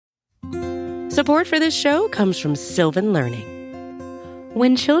Support for this show comes from Sylvan Learning.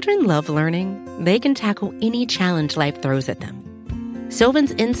 When children love learning, they can tackle any challenge life throws at them.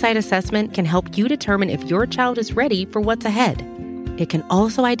 Sylvan's Insight Assessment can help you determine if your child is ready for what's ahead. It can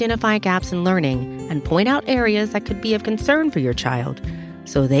also identify gaps in learning and point out areas that could be of concern for your child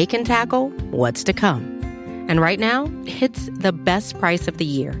so they can tackle what's to come. And right now, it's the best price of the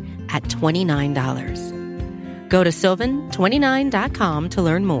year at $29. Go to sylvan29.com to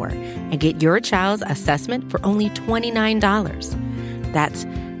learn more and get your child's assessment for only $29. That's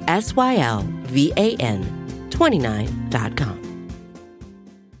SYLVAN 29.com.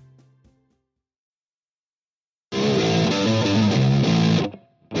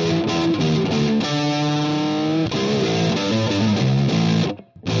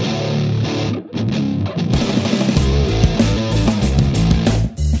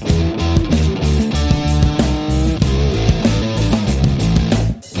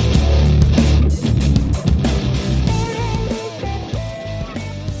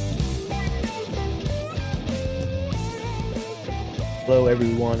 Hello,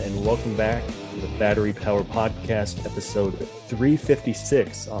 everyone, and welcome back to the Battery Power Podcast, episode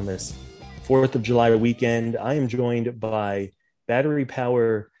 356 on this 4th of July weekend. I am joined by Battery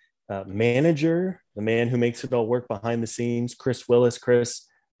Power manager, the man who makes it all work behind the scenes, Chris Willis. Chris,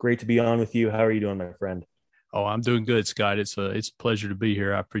 great to be on with you. How are you doing, my friend? Oh, I'm doing good, Scott. It's a pleasure to be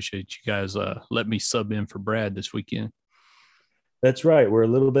here. I appreciate you guys letting me sub in for Brad this weekend. That's right. We're a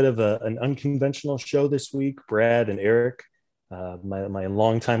little bit of an unconventional show this week. Brad and Eric, my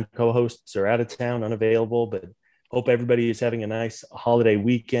longtime co-hosts, are out of town, unavailable, but hope everybody is having a nice holiday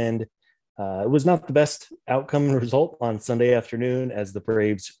weekend. It was not the best outcome and result on Sunday afternoon as the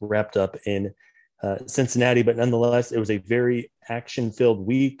Braves wrapped up in Cincinnati, but nonetheless, it was a very action-filled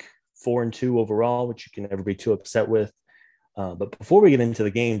week, 4-2 overall, which you can never be too upset with. But before we get into the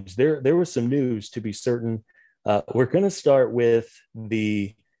games, there was some news to be certain. We're going to start with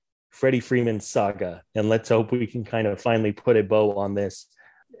the Freddie Freeman saga, and let's hope we can kind of finally put a bow on this.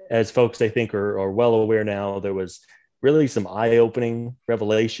 As folks, I think, are well aware now, there was really some eye-opening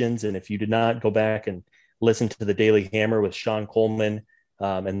revelations, and if you did not go back and listen to the Daily Hammer with Sean Coleman,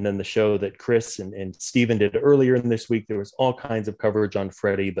 and then the show that Chris and Steven did earlier in this week, there was all kinds of coverage on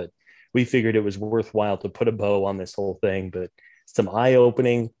Freddie, but we figured it was worthwhile to put a bow on this whole thing. But some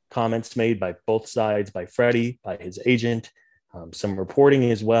eye-opening comments made by both sides, by Freddie, by his agent, some reporting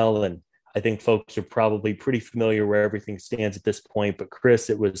as well. And I think folks are probably pretty familiar where everything stands at this point. But Chris,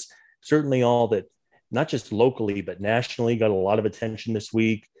 it was certainly all that, not just locally, but nationally, got a lot of attention this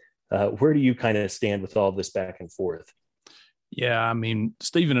week. Where do you kind of stand with all of this back and forth? Yeah, I mean,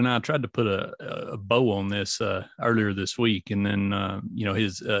 Steven and I tried to put a bow on this earlier this week. And then,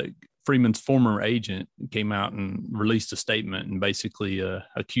 his Freeman's former agent came out and released a statement and basically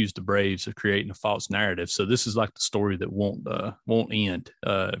accused the Braves of creating a false narrative. So this is like the story that won't end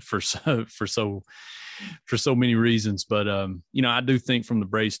for so many reasons. But I do think from the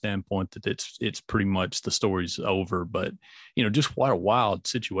Braves standpoint that it's pretty much the story's over. But just what a wild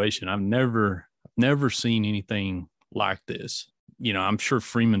situation. I've never seen anything like this. I'm sure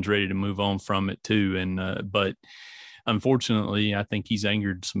Freeman's ready to move on from it too, but unfortunately, I think he's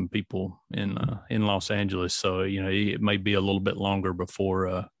angered some people in Los Angeles. So, it may be a little bit longer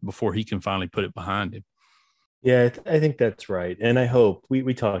before he can finally put it behind him. Yeah, I think that's right. And I hope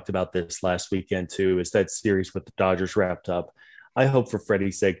we talked about this last weekend too, is that series with the Dodgers wrapped up. I hope for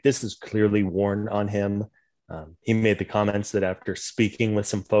Freddie's sake, this is clearly worn on him. He made the comments that after speaking with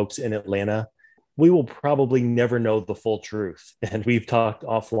some folks in Atlanta, we will probably never know the full truth. And we've talked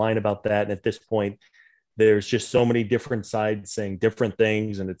offline about that. And at this point, there's just so many different sides saying different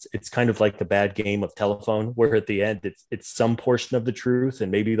things. And it's kind of like the bad game of telephone, where at the end, it's some portion of the truth.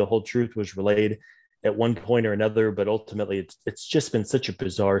 And maybe the whole truth was relayed at one point or another, but ultimately it's just been such a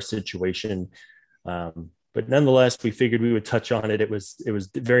bizarre situation. But nonetheless, we figured we would touch on it. It was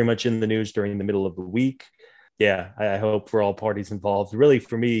very much in the news during the middle of the week. Yeah, I hope for all parties involved. Really,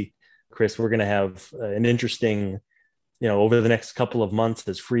 for me, Chris, we're going to have an interesting, over the next couple of months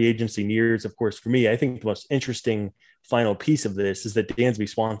as free agency nears. Of course, for me, I think the most interesting final piece of this is that Dansby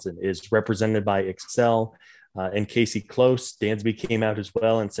Swanson is represented by Excel and Casey Close. Dansby came out as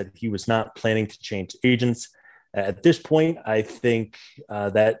well and said he was not planning to change agents. At this point, I think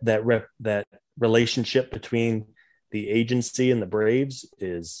that relationship between the agency and the Braves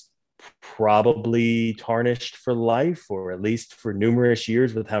is probably tarnished for life, or at least for numerous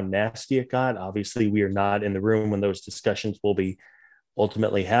years, with how nasty it got. Obviously, we are not in the room when those discussions will be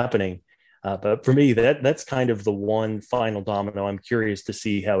ultimately happening. But for me, that's kind of the one final domino. I'm curious to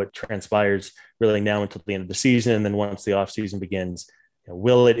see how it transpires really now until the end of the season. And then once the offseason begins,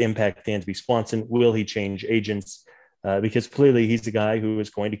 will it impact Dansby Swanson? Will he change agents? Because clearly he's a guy who is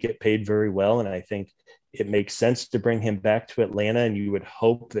going to get paid very well. And I think it makes sense to bring him back to Atlanta, and you would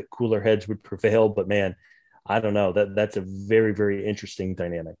hope that cooler heads would prevail. But man, I don't know. That's a very, very interesting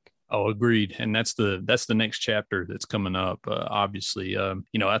dynamic. Oh, agreed. And that's the next chapter that's coming up. Obviously,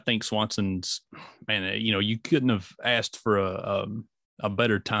 I think Swanson's, man, you couldn't have asked for a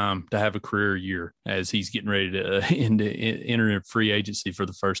better time to have a career year as he's getting ready to enter free agency for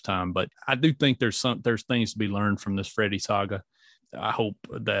the first time. But I do think there's things to be learned from this Freddie saga. I hope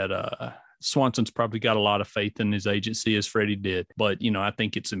that Swanson's probably got a lot of faith in his agency, as Freddie did. But, I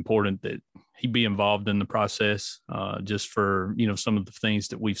think it's important that he be involved in the process, just for, some of the things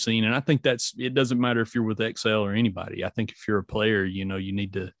that we've seen. And I think it doesn't matter if you're with XL or anybody. I think if you're a player, you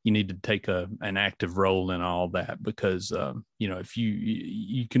need to take an active role in all that, because, if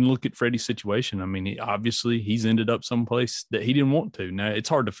you can look at Freddie's situation. I mean, obviously he's ended up someplace that he didn't want to. Now, it's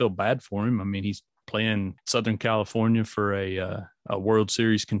hard to feel bad for him. I mean, he's playing Southern California for a World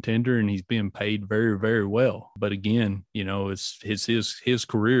Series contender, and he's being paid very, very well. But again, it's his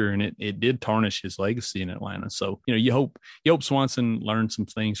career, and it did tarnish his legacy in Atlanta. So, you hope Swanson learns some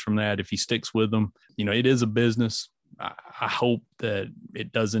things from that if he sticks with them. It is a business. I hope that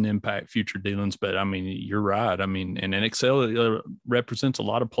it doesn't impact future dealings, but I mean, you're right. I mean, and NXL represents a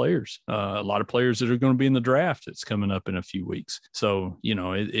lot of players that are going to be in the draft that's coming up in a few weeks. So,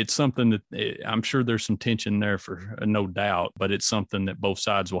 it's something that I'm sure there's some tension there for no doubt, but it's something that both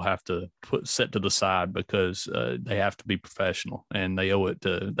sides will have to set to the side, because they have to be professional, and they owe it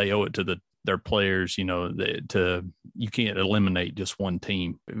to their players. You can't eliminate just one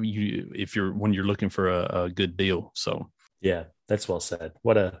team when you're looking for a good deal. So yeah, that's well said.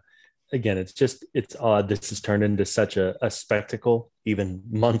 It's odd. This has turned into such a spectacle, even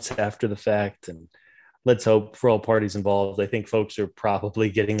months after the fact. And let's hope for all parties involved. I think folks are probably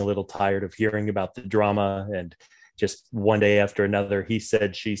getting a little tired of hearing about the drama and just one day after another, he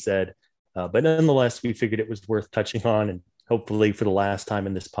said, she said, but nonetheless, we figured it was worth touching on, and hopefully for the last time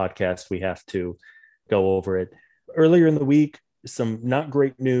in this podcast, we have to go over it. Earlier in the week, some not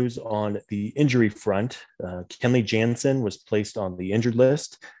great news on the injury front. Kenley Jansen was placed on the injured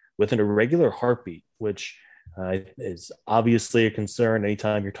list with an irregular heartbeat, which is obviously a concern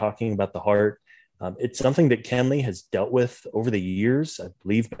anytime you're talking about the heart. It's something that Kenley has dealt with over the years. I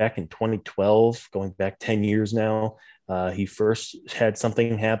believe back in 2012, going back 10 years now, he first had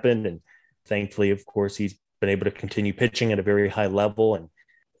something happen, and thankfully, of course, he's been able to continue pitching at a very high level. And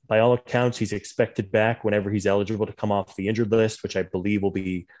by all accounts, he's expected back whenever he's eligible to come off the injured list, which I believe will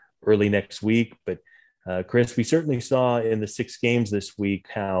be early next week. But Chris, we certainly saw in the 6 games this week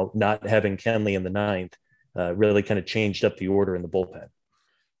how not having Kenley in the 9th really kind of changed up the order in the bullpen.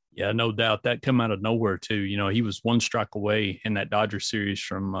 Yeah, no doubt. That come out of nowhere too. He was 1 strike away in that Dodgers series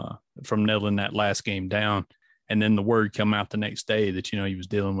from nailing that last game down. And then the word come out the next day that, he was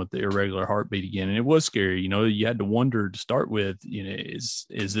dealing with the irregular heartbeat again. And it was scary. You had to wonder to start with, is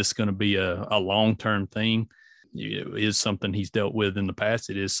this going to be a long-term thing? It is something he's dealt with in the past.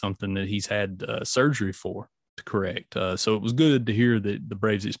 It is something that he's had surgery for to correct. So it was good to hear that the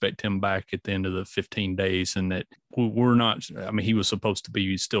Braves expect him back at the end of the 15 days, and that we're not, I mean, he was supposed to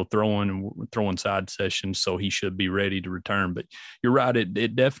be still throwing side sessions, so he should be ready to return. But you're right.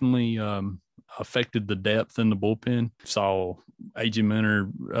 It definitely, affected the depth in the bullpen. Saw A.J. Minter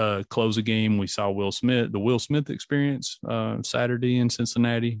close a game. We saw the Will Smith experience Saturday in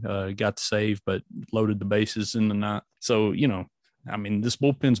Cincinnati. Got the save, but loaded the bases in the 9th. So, I mean, this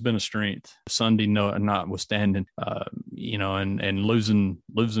bullpen's been a strength. Sunday notwithstanding, and losing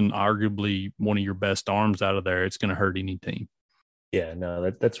arguably one of your best arms out of there, it's going to hurt any team. Yeah,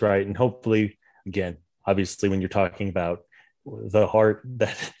 no, that's right. And hopefully, again, obviously when you're talking about the heart,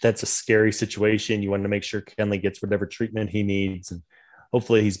 that's a scary situation. You want to make sure Kenley gets whatever treatment he needs, and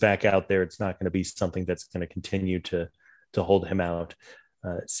hopefully he's back out there. It's not going to be something that's going to continue to hold him out.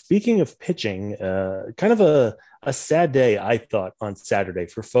 Speaking of pitching, kind of a sad day, I thought, on Saturday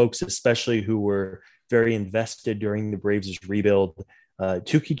for folks, especially who were very invested during the Braves' rebuild.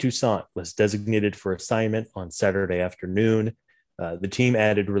 Touki Toussaint was designated for assignment on Saturday afternoon. The team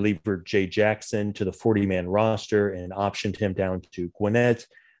added reliever Jay Jackson to the 40-man roster and optioned him down to Gwinnett.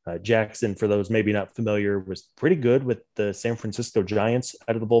 Jackson, for those maybe not familiar, was pretty good with the San Francisco Giants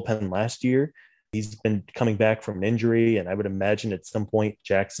out of the bullpen last year. He's been coming back from an injury, and I would imagine at some point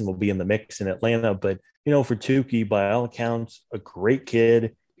Jackson will be in the mix in Atlanta. But, for Touki, by all accounts, a great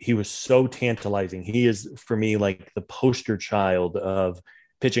kid. He was so tantalizing. He is, for me, like the poster child of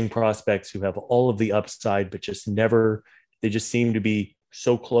pitching prospects who have all of the upside, but just never – they just seem to be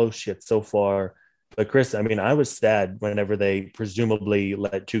so close yet so far. But Chris, I mean, I was sad whenever they presumably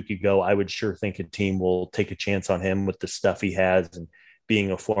let Tukey go. I would sure think a team will take a chance on him with the stuff he has and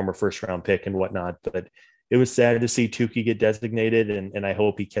being a former first round pick and whatnot. But it was sad to see Tukey get designated, and I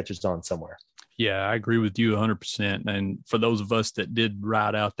hope he catches on somewhere. Yeah, I agree with you 100%. And for those of us that did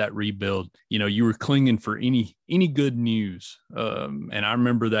ride out that rebuild, you were clinging for any good news. And I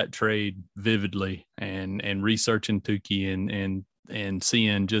remember that trade vividly, and researching Tukey and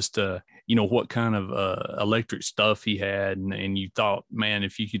seeing just what kind of electric stuff he had, and you thought, man,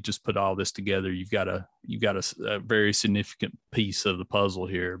 if you could just put all this together, you've got a very significant piece of the puzzle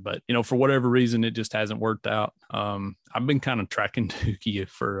here. But for whatever reason, it just hasn't worked out. I've been kind of tracking Tukey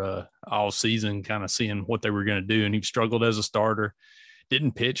for all season, kind of seeing what they were going to do, and he struggled as a starter.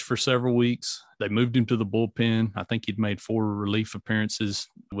 Didn't pitch for several weeks. They moved him to the bullpen. I think he'd made 4 relief appearances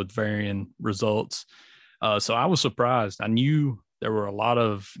with varying results. So I was surprised. I knew there were a lot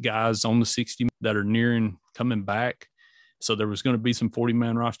of guys on the 60 that are nearing coming back. So there was going to be some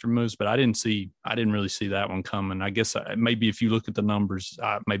 40-man roster moves, but I didn't really see that one coming. I guess maybe if you look at the numbers,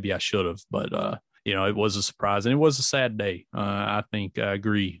 maybe I should have, but it was a surprise, and it was a sad day. I think I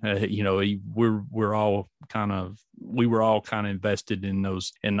agree. We were all kind of invested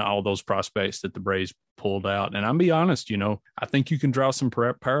in all those prospects that the Braves pulled out. And I'll be honest, I think you can draw some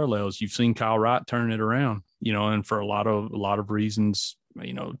parallels. You've seen Kyle Wright turn it around, and for a lot of reasons,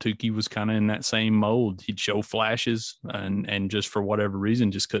 Tukey was kind of in that same mold. He'd show flashes and just for whatever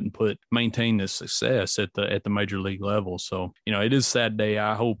reason, just couldn't maintain this success at the major league level. So, it is a sad day.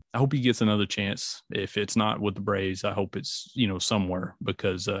 I hope he gets another chance. If it's not with the Braves, I hope it's, somewhere,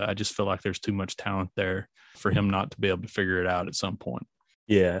 because I just feel like there's too much talent there for him not to be able to figure it out at some point.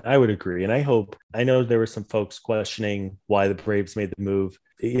 Yeah, I would agree. And I know there were some folks questioning why the Braves made the move.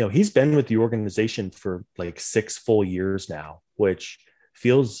 He's been with the organization for like 6 full years now, which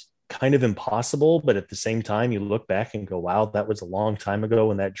feels kind of impossible. But at the same time, you look back and go, wow, that was a long time ago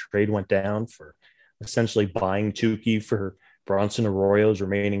when that trade went down for essentially buying Tukey for Bronson Arroyo's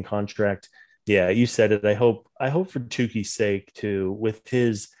remaining contract. Yeah, you said it. I hope for Tukey's sake too, with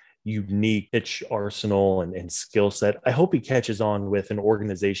his unique pitch arsenal and skill set, I hope he catches on with an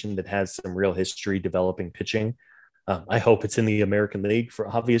organization that has some real history developing pitching. I hope it's in the American League for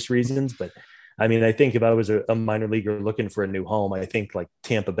obvious reasons, but I mean, I think if I was a minor leaguer looking for a new home, I think like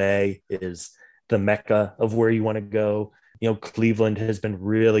Tampa Bay is the mecca of where you want to go. Cleveland has been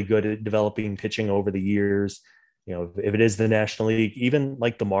really good at developing pitching over the years. If it is the National League, even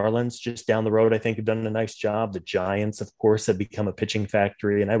like the Marlins just down the road, I think have done a nice job. The Giants, of course, have become a pitching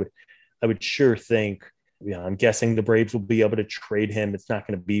factory. And I would sure think, I'm guessing the Braves will be able to trade him. It's not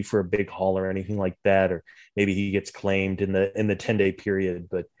going to be for a big haul or anything like that, or maybe he gets claimed in the 10-day period.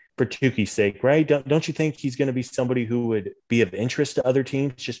 But for Tukey's sake, right? Don't you think he's going to be somebody who would be of interest to other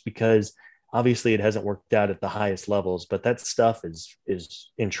teams, just because obviously it hasn't worked out at the highest levels, but that stuff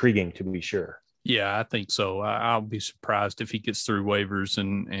is intriguing to be sure. Yeah, I think so. I'll be surprised if he gets through waivers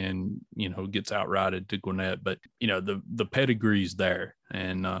and gets outrighted to Gwinnett. But the pedigree's there,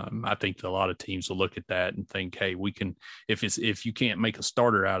 and I think a lot of teams will look at that and think, hey, we can. If you can't make a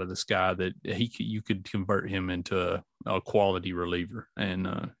starter out of this guy, that you could convert him into a quality reliever. And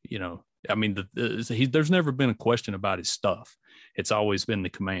I mean, there's never been a question about his stuff. It's always been the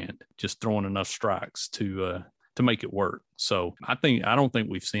command, just throwing enough strikes to make it work. So I don't think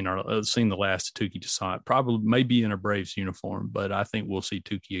we've seen the last of Tukey Toussaint, probably maybe in a Braves uniform, but I think we'll see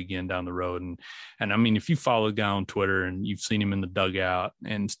Tukey again down the road. And I mean, if you follow the guy on Twitter and you've seen him in the dugout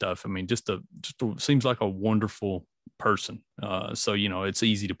and stuff, I mean, just seems like a wonderful person. So, it's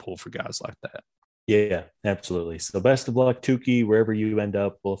easy to pull for guys like that. Yeah, absolutely. So best of luck, Tukey, wherever you end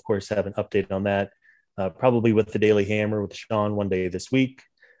up. We'll of course have an update on that, probably with the Daily Hammer with Sean one day this week.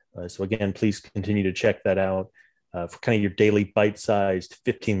 So again, please continue to check that out. For kind of your daily bite-sized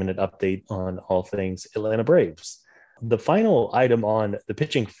 15-minute update on all things Atlanta Braves. The final item on the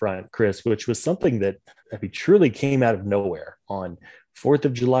pitching front, Chris, which was something that truly came out of nowhere on 4th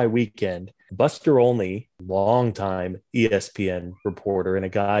of July weekend. Buster Olney, longtime ESPN reporter and a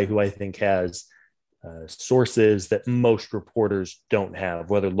guy who I think has sources that most reporters don't have,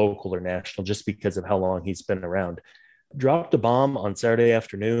 whether local or national, just because of how long he's been around, dropped a bomb on Saturday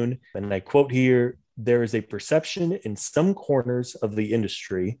afternoon. And I quote here, "There is a perception in some corners of the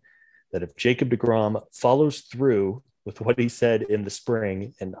industry that if Jacob deGrom follows through with what he said in the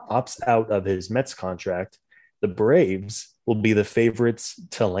spring and opts out of his Mets contract, the Braves will be the favorites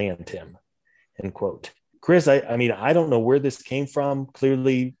to land him." End quote. Chris, I mean, I don't know where this came from.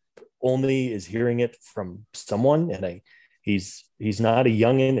 Clearly, Olney is hearing it from someone, and He's not a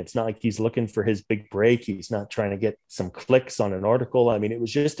youngin. It's not like he's looking for his big break. He's not trying to get some clicks on an article. I mean, it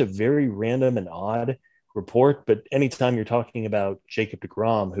was just a very random and odd report. But anytime you're talking about Jacob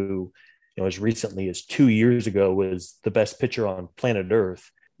deGrom, who, as recently as 2 years ago was the best pitcher on planet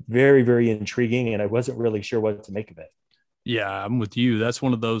Earth, very, very intriguing. And I wasn't really sure what to make of it. Yeah, I'm with you. That's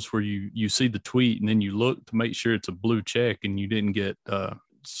one of those where you see the tweet and then you look to make sure it's a blue check and you didn't get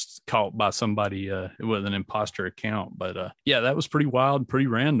caught by somebody with an imposter account. But yeah, that was pretty wild, pretty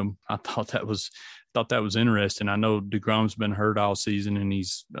random. I thought that was interesting. I know DeGrom's been hurt all season and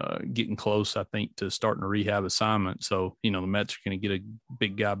he's getting close, I think, to starting a rehab assignment. So, the Mets are going to get a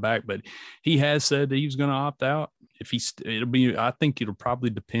big guy back, but he has said that he was going to opt out. I think it'll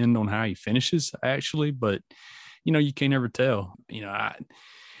probably depend on how he finishes actually, but you can't ever tell.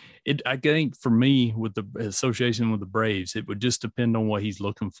 I think for me with the association with the Braves, it would just depend on what he's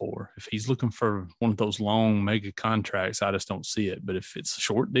looking for. If he's looking for one of those long mega contracts, I just don't see it. But if it's a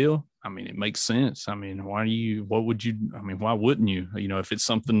short deal, I mean, it makes sense. I mean, why wouldn't you? If it's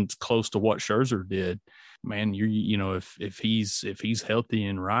something close to what Scherzer did, man, if he's healthy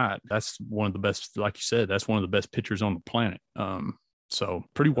and right, that's one of the best, like you said, that's one of the best pitchers on the planet. So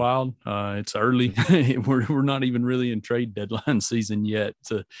pretty wild. It's early. we're not even really in trade deadline season yet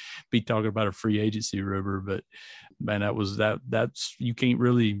to be talking about a free agency rumor. But man, that's you can't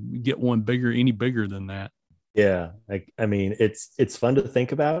really get one any bigger than that. Yeah, I mean, it's fun to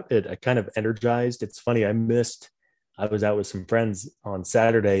think about. I kind of energized. It's funny. I was out with some friends on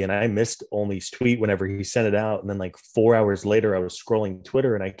Saturday and I missed Olney's tweet whenever he sent it out. And then like 4 hours later, I was scrolling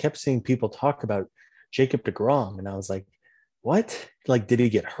Twitter and I kept seeing people talk about Jacob deGrom, and I was like, what? Like, did he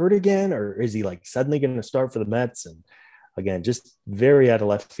get hurt again? Or is he like suddenly going to start for the Mets? And again, just very out of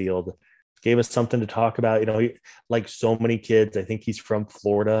left field. Gave us something to talk about. Like so many kids, I think he's from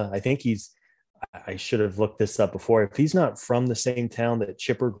Florida. I should have looked this up before. If he's not from the same town that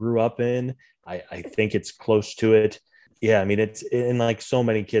Chipper grew up in, I think it's close to it. Yeah, I mean, it's in like so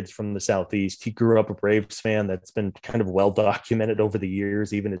many kids from the Southeast. He grew up a Braves fan. That's been kind of well documented over the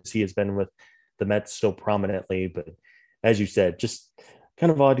years, even as he has been with the Mets so prominently. But as you said, just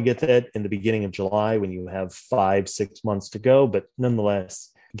kind of odd to get that in the beginning of July when you have 5-6 months to go, but nonetheless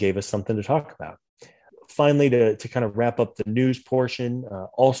gave us something to talk about. Finally, to kind of wrap up the news portion,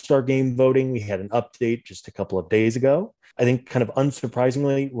 All-Star Game voting, we had an update just a couple of days ago. I think kind of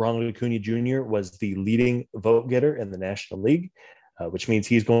unsurprisingly, Ronald Acuna Jr. was the leading vote getter in the National League, which means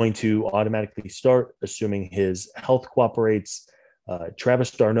he's going to automatically start, assuming his health cooperates. Travis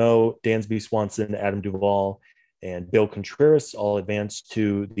d'Arnaud, Dansby Swanson, Adam Duvall, and Bill Contreras all advanced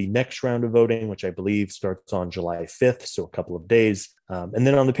to the next round of voting, which I believe starts on July 5th, so a couple of days. And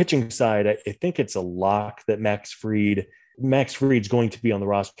then on the pitching side, I think it's a lock that Max Fried's going to be on the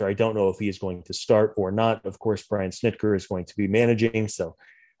roster. I don't know if he is going to start or not. Of course, Brian Snitker is going to be managing, so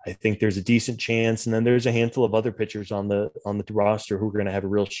I think there's a decent chance. And then there's a handful of other pitchers on the roster who are going to have a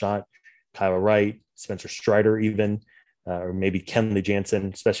real shot. Kyle Wright, Spencer Strider even, or maybe Kenley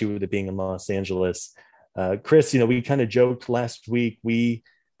Jansen, especially with it being in Los Angeles. Chris, we kind of joked last week.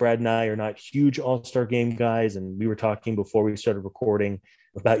 Brad and I are not huge All-Star Game guys, and we were talking before we started recording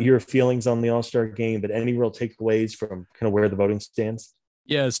about your feelings on the All-Star Game, but any real takeaways from kind of where the voting stands?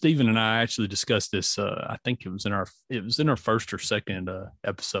 Yeah, Stephen and I actually discussed this. I think it was in our first or second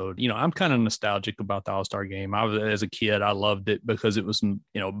episode. I'm kind of nostalgic about the All-Star Game. As a kid, I loved it because it was,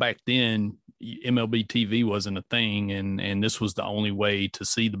 back then MLB TV wasn't a thing, and this was the only way to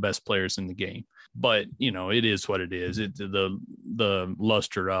see the best players in the game. But it is what it is. The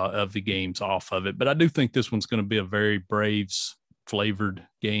luster of the game's off of it. But I do think this one's going to be a very Braves flavored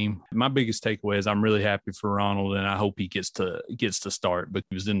game. My biggest takeaway is I'm really happy for Ronald, and I hope he gets to start. But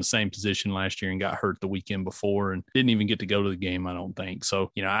he was in the same position last year and got hurt the weekend before and didn't even get to go to the game, I don't think.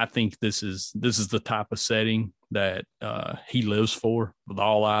 So I think this is the type of setting that he lives for, with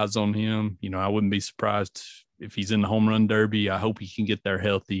all eyes on him. I wouldn't be surprised if he's in the home run derby. I hope he can get there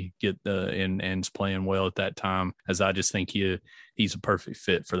healthy, and is playing well at that time, as I just think he's a perfect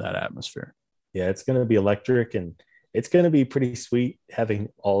fit for that atmosphere. Yeah, it's going to be electric, and it's going to be pretty sweet having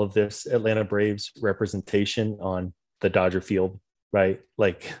all of this Atlanta Braves representation on the Dodger field, right?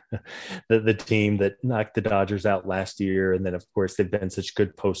 Like the team that knocked the Dodgers out last year. And then, of course, they've been such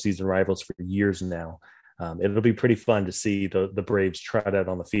good postseason rivals for years now. It'll be pretty fun to see the Braves trot out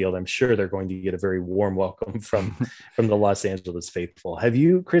on the field. I'm sure they're going to get a very warm welcome from the Los Angeles faithful.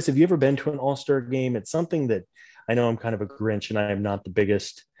 Chris, have you ever been to an All-Star game? It's something that I know I'm kind of a Grinch and I am not the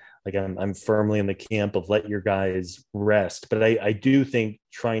biggest. Like I'm firmly in the camp of let your guys rest, but I do think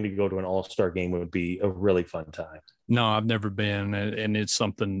trying to go to an All-Star game would be a really fun time. No, I've never been, and it's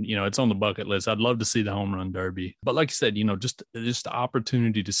something, it's on the bucket list. I'd love to see the home run derby, but like you said, just the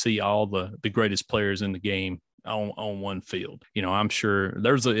opportunity to see all the greatest players in the game on one field. I'm sure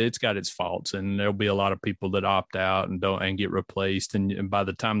it's got its faults, and there'll be a lot of people that opt out and get replaced. And by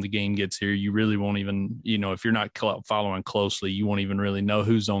the time the game gets here, you really won't even, if you're not following closely, you won't even really know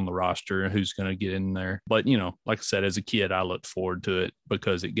who's on the roster and who's going to get in there. But, like I said, as a kid, I looked forward to it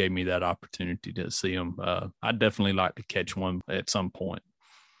because it gave me that opportunity to see them. I'd definitely like to catch one at some point.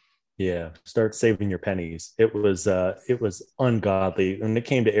 Yeah, start saving your pennies. It was ungodly when it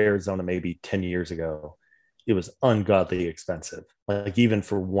came to Arizona maybe 10 years ago. It was ungodly expensive, like even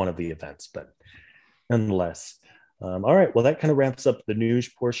for one of the events, but nonetheless. All right. Well, that kind of wraps up the news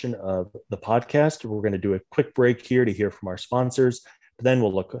portion of the podcast. We're going to do a quick break here to hear from our sponsors. But then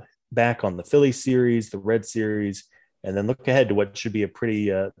we'll look back on the Philly series, the Red series, and then look ahead to what should be a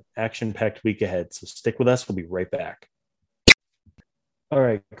pretty action-packed week ahead. So stick with us. We'll be right back. All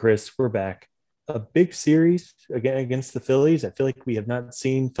right, Chris, we're back. A big series again against the Phillies. I feel like we have not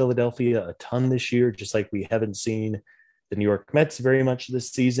seen Philadelphia a ton this year, just like we haven't seen the New York Mets very much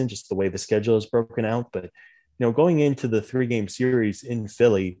this season, just the way the schedule is broken out. But, going into the 3-game series in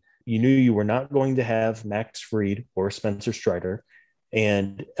Philly, you knew you were not going to have Max Fried or Spencer Strider.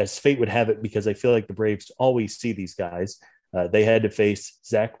 And as fate would have it, because I feel like the Braves always see these guys, they had to face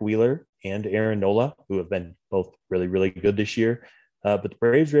Zach Wheeler and Aaron Nola, who have been both really, really good this year. But the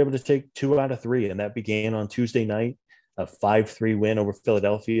Braves were able to take 2 out of 3, and that began on Tuesday night, a 5-3 win over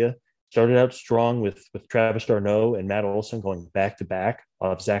Philadelphia. Started out strong with Travis d'Arnaud and Matt Olson going back-to-back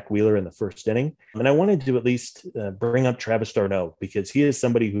off Zach Wheeler in the first inning. And I wanted to at least bring up Travis d'Arnaud because he is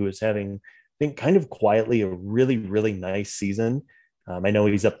somebody who is having, I think, kind of quietly a really, really nice season. I know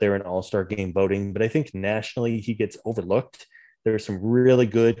he's up there in all-star game voting, but I think nationally he gets overlooked. There are some really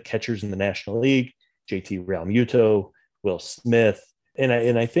good catchers in the National League, JT Realmuto, Will Smith. And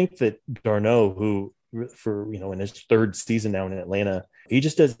I think that d'Arnaud, who in his 3rd season now in Atlanta, he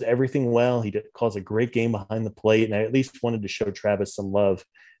just does everything well. He calls a great game behind the plate. And I at least wanted to show Travis some love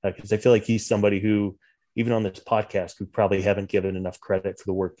because I feel like he's somebody who, even on this podcast, we probably haven't given enough credit for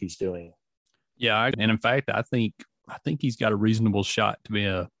the work he's doing. Yeah. And in fact, I think he's got a reasonable shot to be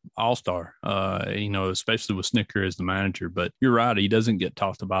a all-star, especially with Snicker as the manager. But you're right. He doesn't get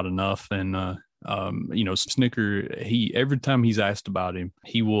talked about enough. And, Snicker, every time he's asked about him,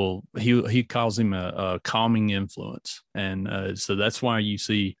 he calls him a calming influence. And so that's why you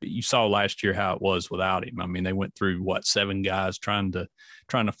saw last year how it was without him. I mean, they went through 7 guys trying to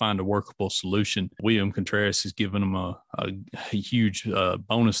find a workable solution. William Contreras has given him a huge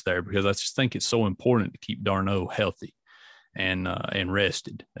bonus there because I just think it's so important to keep d'Arnaud healthy and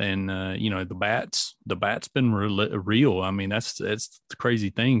rested. And the bat's been real. I mean, that's the crazy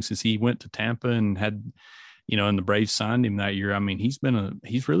thing since he went to Tampa and had, and the Braves signed him that year. I mean,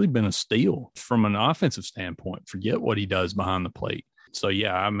 he's really been a steal from an offensive standpoint. Forget what he does behind the plate. So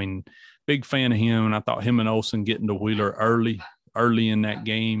yeah, I mean, big fan of him. And I thought him and Olsen getting to Wheeler early in that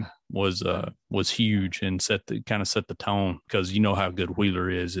game was huge and set the tone because how good Wheeler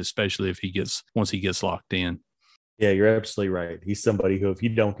is, especially once he gets locked in. Yeah, you're absolutely right. He's somebody who, if you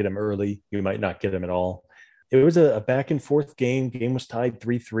don't get him early, you might not get him at all. It was a back and forth game. Game was tied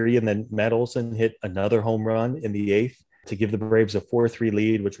 3-3, and then Matt Olson hit another home run in the 8th to give the Braves a 4-3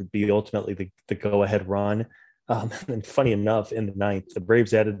 lead, which would be ultimately the go-ahead run. And funny enough, in the 9th, the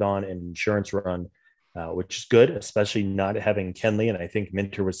Braves added on an insurance run, which is good, especially not having Kenley. And I think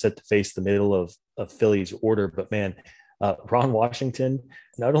Minter was set to face the middle of Philly's order. But man, Ron Washington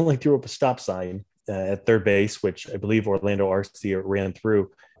not only threw up a stop sign at third base, which I believe Orlando Arcia ran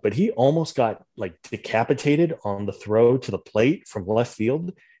through, but he almost got decapitated on the throw to the plate from left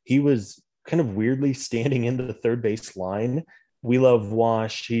field. He was kind of weirdly standing into the third base line. We love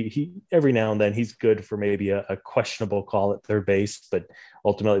Wash. He every now and then he's good for maybe a questionable call at third base, but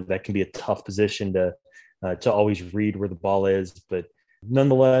ultimately that can be a tough position to always read where the ball is. But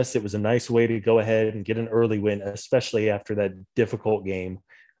nonetheless, it was a nice way to go ahead and get an early win, especially after that difficult game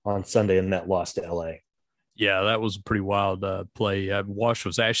on Sunday and that loss to LA. Yeah, that was a pretty wild play. Wash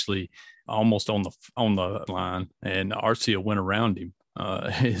was actually almost on the line, and Arcia went around him.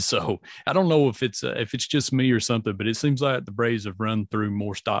 So I don't know if it's just me or something, but it seems like the Braves have run through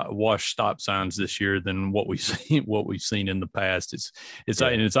more Wash stop signs this year than what we've seen in the past.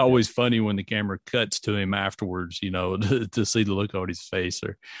 It's always funny when the camera cuts to him afterwards, to see the look on his face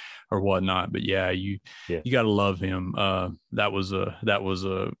or whatnot. But yeah, you got to love him. That was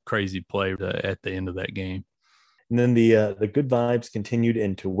a crazy play at the end of that game. And then the good vibes continued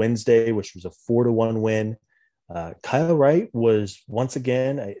into Wednesday, which was a 4-1 win. Kyle Wright was once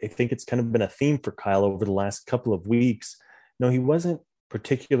again, I think it's kind of been a theme for Kyle over the last couple of weeks. No, he wasn't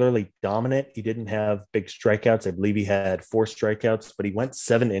particularly dominant. He didn't have big strikeouts. I believe he had 4 strikeouts, but he went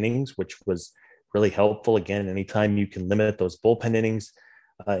 7 innings, which was really helpful. Again, anytime you can limit those bullpen innings.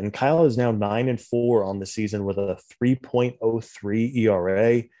 And Kyle is now 9-4 on the season with a 3.03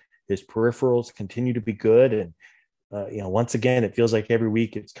 ERA. His peripherals continue to be good. And once again, it feels like every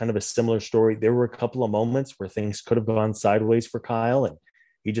week it's kind of a similar story. There were a couple of moments where things could have gone sideways for Kyle, and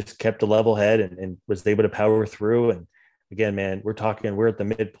he just kept a level head and was able to power through. And again, man, we're at the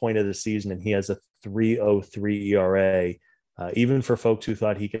midpoint of the season, and he has a 3.03 ERA. Even for folks who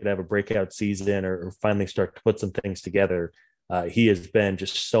thought he could have a breakout season or finally start to put some things together, he has been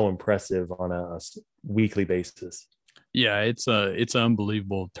just so impressive on a weekly basis. Yeah, it's an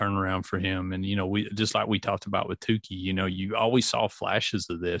unbelievable turnaround for him. And, we just like we talked about with Tukey, you always saw flashes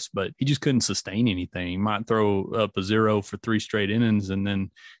of this, but he just couldn't sustain anything. He might throw up a 0 for 3 straight innings and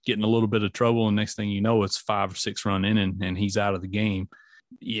then get in a little bit of trouble. And next thing you know, it's 5 or 6 run inning and he's out of the game.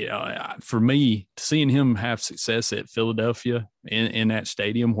 Yeah, for me, seeing him have success at Philadelphia in that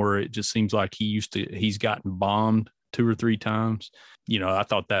stadium where it just seems like he's gotten bombed 2 or 3 times. I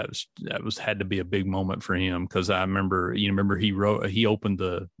thought that had to be a big moment for him, because I remember, he opened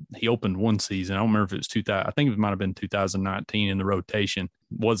one season. I don't remember if it was 2000. I think it might have been 2019 in the rotation.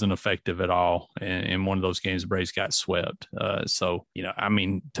 Wasn't effective at all. And in one of those games, the Braves got swept. So,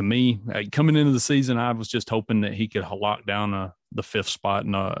 to me, coming into the season, I was just hoping that he could lock down the 5th spot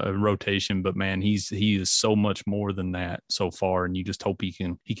in a rotation, but man, he is so much more than that so far, and you just hope he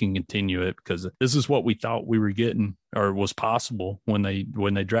can continue it, because this is what we thought we were getting or was possible when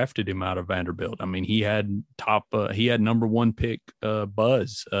they drafted him out of Vanderbilt. I mean, he had number 1 pick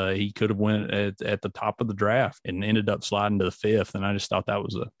buzz. He could have went at the top of the draft and ended up sliding to the 5th, and I just thought that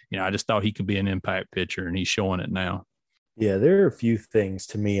was I just thought he could be an impact pitcher, and he's showing it now. Yeah, there are a few things,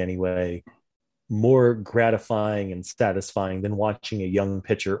 to me anyway, more gratifying and satisfying than watching a young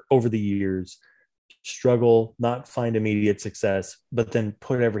pitcher over the years struggle, not find immediate success, but then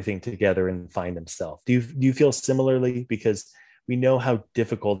put everything together and find himself. Do you feel similarly? Because we know how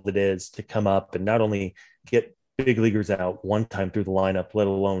difficult it is to come up and not only get big leaguers out one time through the lineup, let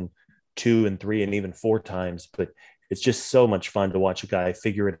alone 2 and 3 and even 4 times, but it's just so much fun to watch a guy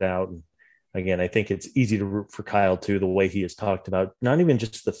figure it out. And again, I think it's easy to root for Kyle too, the way he has talked about not even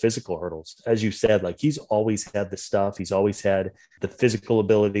just the physical hurdles. As you said, like, he's always had the stuff. He's always had the physical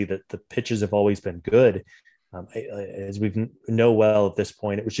ability, that the pitches have always been good. As we know well at this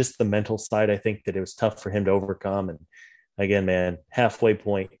point, it was just the mental side, I think, that it was tough for him to overcome. And again, man, halfway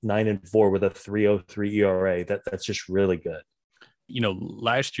point, 9-4 with a 3.03 ERA. That's just really good.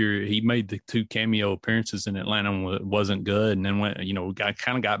 Last year he made the 2 cameo appearances in Atlanta and wasn't good. And then when,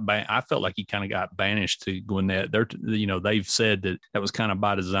 I felt like he kind of got banished to Gwinnett. They've said that was kind of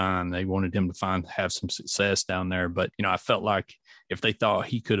by design. They wanted him to have some success down there. But, I felt like if they thought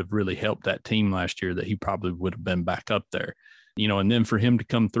he could have really helped that team last year, that he probably would have been back up there. And then for him to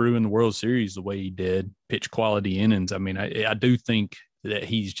come through in the World Series the way he did, pitch quality innings. I mean, I do think that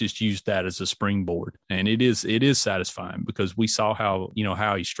he's just used that as a springboard, and it is satisfying, because we saw how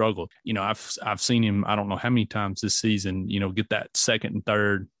he struggled. I've seen him, I don't know how many times this season, get that 2nd and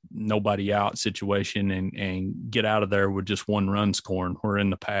 3rd, nobody out situation and get out of there with just 1 run scoring, where in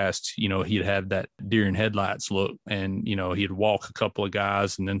the past, he'd have that deer in headlights look, and, he'd walk a couple of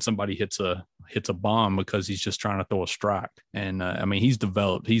guys and then somebody hits a bomb because he's just trying to throw a strike. And he's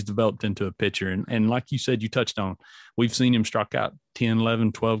developed into a pitcher. And like you said, you touched on, we've seen him strike out 10,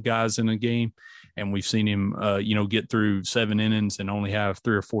 11, 12 guys in a game. And we've seen him, get through 7 innings and only have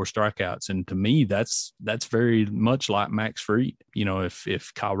 3 or 4 strikeouts. And to me, that's very much like Max Fried.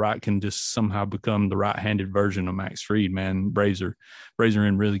 If Kyle Wright can just somehow become the right-handed version of Max Fried, man, Braves are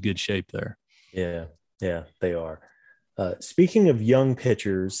in really good shape there. Yeah, they are. Speaking of young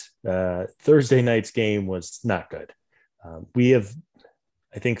pitchers, Thursday night's game was not good. We have,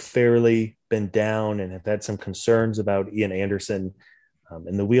 I think, fairly been down and have had some concerns about Ian Anderson,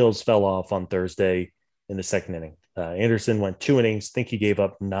 and the wheels fell off on Thursday in the 2nd inning. Anderson went 2 innings, think he gave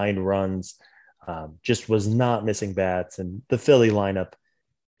up 9 runs, just was not missing bats. And the Philly lineup,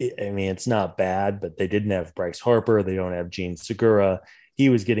 it's not bad, but they didn't have Bryce Harper. They don't have Gene Segura. He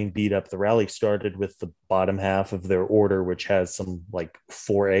was getting beat up. The rally started with the bottom half of their order, which has some like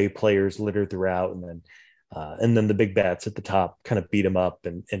 4A players littered throughout. And then the big bats at the top kind of beat him up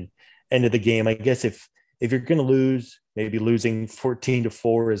and ended the game. I guess if you're going to lose, maybe losing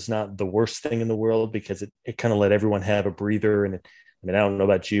 14-4 is not the worst thing in the world, because it kind of let everyone have a breather. And I don't know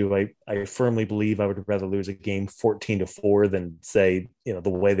about you. I firmly believe I would rather lose a game 14-4 than say, the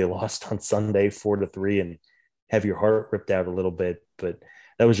way they lost on Sunday, 4-3, and have your heart ripped out a little bit. But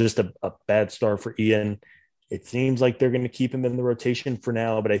that was just a bad start for Ian. It seems like they're going to keep him in the rotation for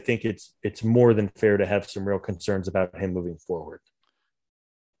now, but I think it's more than fair to have some real concerns about him moving forward.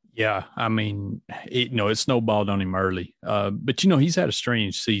 Yeah, I mean, it snowballed on him early. But he's had a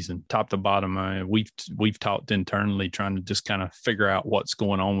strange season, top to bottom. We've talked internally, trying to just kind of figure out what's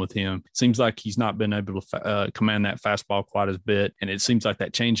going on with him. Seems like he's not been able to command that fastball quite as bit, and it seems like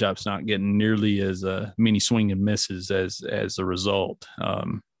that changeup's not getting nearly as many swing and misses as a result.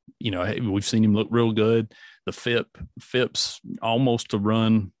 We've seen him look real good. The FIP's almost a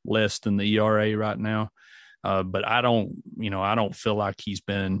run less than the ERA right now. But I don't feel like he's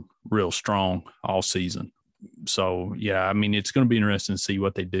been real strong all season. So, yeah, I mean, it's going to be interesting to see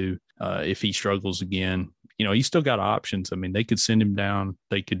what they do if he struggles again. He's still got options. I mean, they could send him down.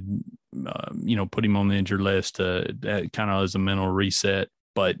 They could, put him on the injured list kind of as a mental reset.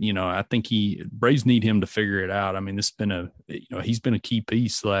 But, I think Braves need him to figure it out. I mean, this has been he's been a key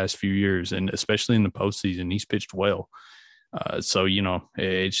piece the last few years, and especially in the postseason, he's pitched well. So,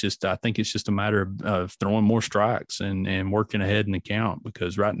 I think it's just a matter of throwing more strikes and working ahead in the count,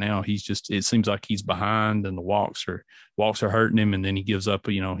 because right now it seems like he's behind, and the walks are hurting him. And then he gives up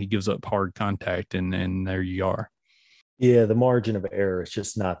hard contact, and there you are. Yeah. The margin of error is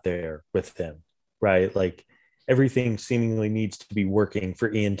just not there with him, right? Like everything seemingly needs to be working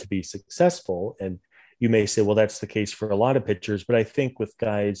for Ian to be successful. And you may say, well, that's the case for a lot of pitchers, but I think with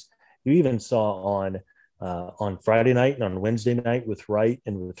guys you even saw on Friday night and on Wednesday night with Wright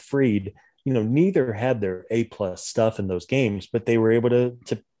and with Fried, neither had their A-plus stuff in those games, but they were able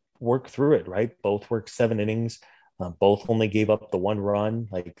to work through it, right? Both worked 7 innings. Both only gave up the 1 run.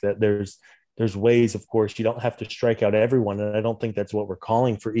 Like that, there's ways, of course, you don't have to strike out everyone. And I don't think that's what we're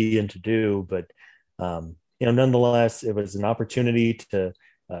calling for Ian to do, but nonetheless, it was an opportunity to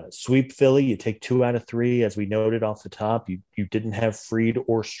sweep Philly. You take 2 out of 3, as we noted off the top. You didn't have Fried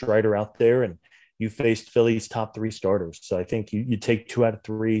or Strider out there, and you faced Philly's top 3 starters. So I think you take 2 out of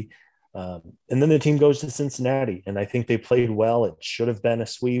 3. And then the team goes to Cincinnati, and I think they played well. It should have been a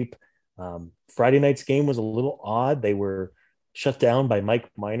sweep. Friday night's game was a little odd. They were shut down by Mike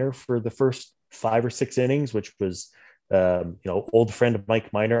Minor for the first 5 or 6 innings, which was, old friend of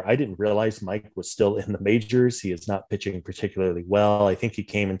Mike Minor. I didn't realize Mike was still in the majors. He is not pitching particularly well. I think he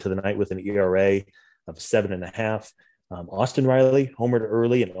came into the night with an ERA of 7.5. Austin Riley homered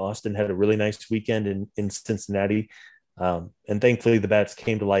early, and Austin had a really nice weekend in Cincinnati. And thankfully the bats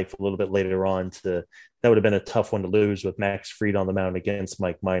came to life a little bit later on. That would have been a tough one to lose with Max Fried on the mound against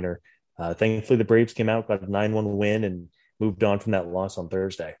Mike Minor. Thankfully the Braves came out, got a 9-1 win, and moved on from that loss on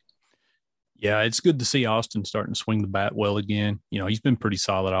Thursday. Yeah, it's good to see Austin starting to swing the bat well again. He's been pretty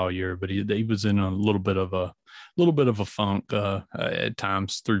solid all year, but he was in a little bit of a funk at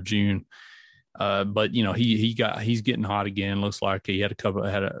times through June. But he's getting hot again. Looks like he had a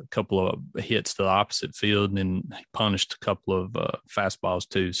couple of hits to the opposite field, and then he punished a couple of fastballs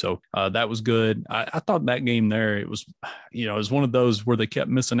too. So that was good. I thought that game there, it was one of those where they kept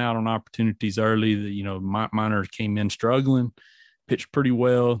missing out on opportunities early. Minor came in struggling, pitched pretty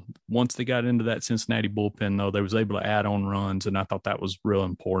well. Once they got into that Cincinnati bullpen, though, they was able to add on runs, and I thought that was real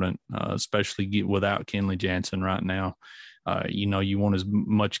important, especially without Kenley Jansen right now. You want as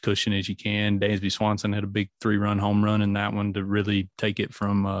much cushion as you can. Dansby Swanson had a big 3-run home run in that one to really take it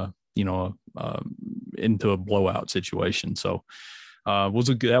from, into a blowout situation. So that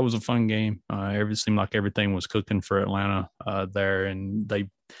was a fun game. It seemed like everything was cooking for Atlanta there, and they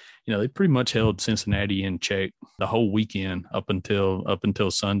pretty much held Cincinnati in check the whole weekend up until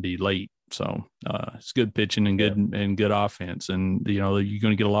Sunday late. So it's good pitching and good offense, and you're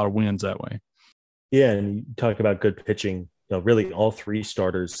going to get a lot of wins that way. Yeah, and you talk about good pitching. Really, all 3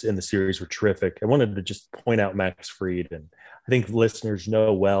 starters in the series were terrific. I wanted to just point out Max Fried, and I think listeners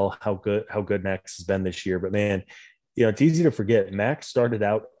know well how good Max has been this year. But man, it's easy to forget. Max started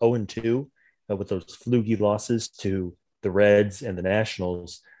out 0-2 with those fluky losses to the Reds and the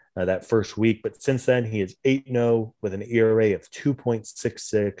Nationals that first week. But since then, he is 8-0 with an ERA of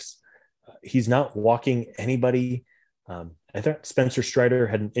 2.66. He's not walking anybody. I thought Spencer Strider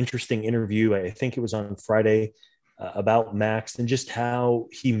had an interesting interview. I think it was on Friday about Max and just how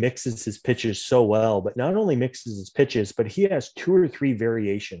he mixes his pitches so well, but not only mixes his pitches, but he has 2 or 3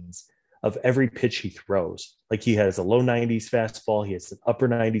 variations of every pitch he throws. Like he has a low 90s fastball. He has an upper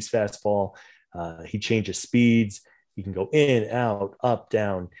 90s fastball. He changes speeds. He can go in, out, up,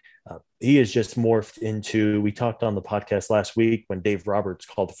 down. He is just morphed into, we talked on the podcast last week when Dave Roberts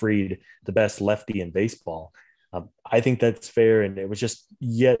called Fried the best lefty in baseball. I think that's fair. And it was just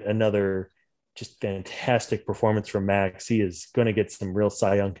yet another just fantastic performance from Max. He is going to get some real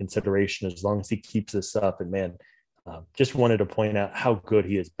Cy Young consideration as long as he keeps this up. And man, just wanted to point out how good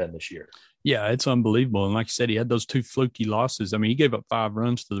he has been this year. Yeah, it's unbelievable. And like you said, he had those 2 fluky losses. I mean, he gave up 5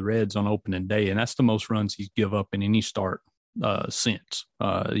 runs to the Reds on opening day, and that's the most runs he's give up in any start since.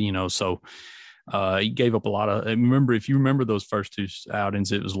 So he gave up a lot of. Remember, if you remember those first 2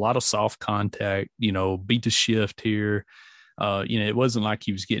 outings, it was a lot of soft contact. Beat the shift here. It wasn't like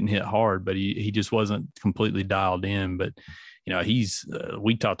he was getting hit hard, but he just wasn't completely dialed in. But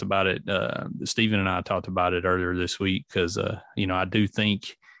we talked about it. Steven and I talked about it earlier this week because I do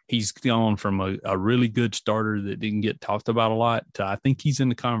think he's gone from a really good starter that didn't get talked about a lot to I think he's in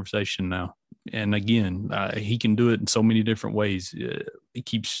the conversation now. And again, he can do it in so many different ways. He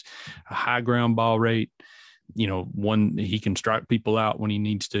keeps a high ground ball rate. He can strike people out when he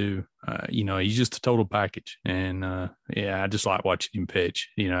needs to. He's just a total package. And I just like watching him pitch.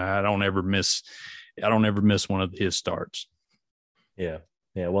 I don't ever miss one of his starts. Yeah.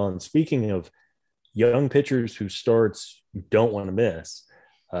 Yeah. Well, and speaking of young pitchers whose starts you don't want to miss,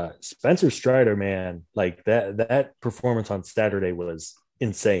 Spencer Strider, man, like that performance on Saturday was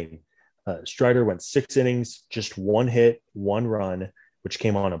insane. Strider went 6 innings, just 1 hit, 1 run, which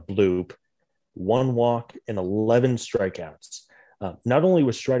came on a bloop, 1 walk, and 11 strikeouts. Not only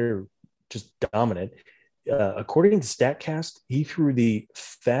was Strider just dominant, according to StatCast, he threw the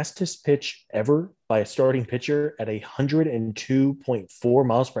fastest pitch ever by a starting pitcher at 102.4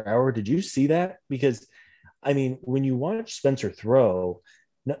 miles per hour. Did you see that? Because, I mean, when you watch Spencer throw,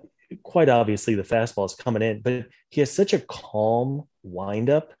 quite obviously the fastball is coming in, but he has such a calm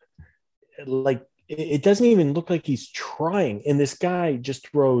windup. Like, it doesn't even look like he's trying. And this guy just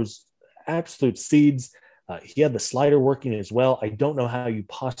throws absolute seeds. He had the slider working as well. I don't know how you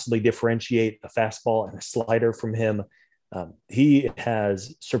possibly differentiate a fastball and a slider from him. He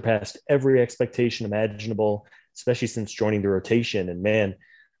has surpassed every expectation imaginable, especially since joining the rotation. And man,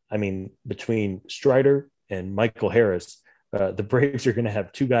 I mean, between Strider and Michael Harris, the Braves are going to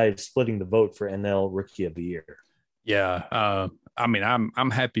have 2 guys splitting the vote for NL Rookie of the Year. Yeah.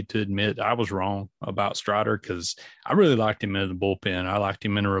 I'm happy to admit I was wrong about Strider because I really liked him in the bullpen. I liked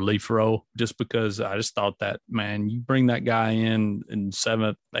him in a relief role just because I just thought that, man, you bring that guy in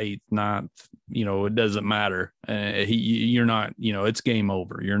 7th, 8th, 9th, it doesn't matter. You're not, it's game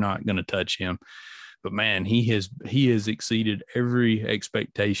over. You're not going to touch him. But man, he has exceeded every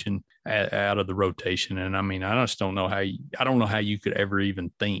expectation out of the rotation. And I mean, I just don't know how you could ever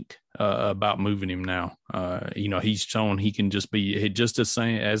even think about moving him now. He's shown he can just be just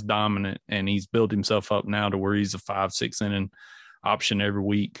as dominant, and he's built himself up now to where he's a 5-6 inning option every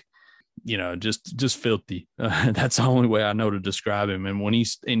week. Just filthy. That's the only way I know to describe him. And when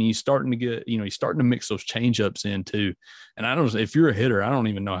he's starting to get, he's starting to mix those changeups in too. And if you're a hitter, I don't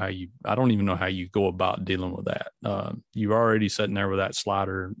even know how you go about dealing with that. You're already sitting there with that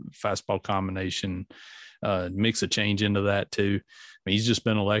slider fastball combination, mix a change into that too. I mean, he's just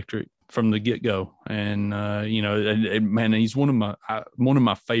been electric from the get go. And, man, he's one of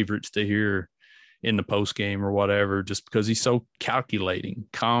my favorites to hear in the post game or whatever, just because he's so calculating,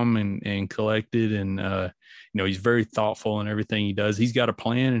 calm and collected. And, he's very thoughtful in everything he does. He's got a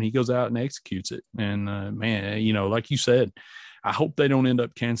plan and he goes out and executes it. And, man, like you said, I hope they don't end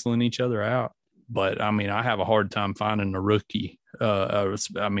up canceling each other out. But I mean, I have a hard time finding a rookie. As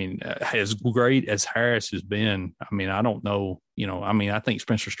great as Harris has been, I mean, I don't know, I think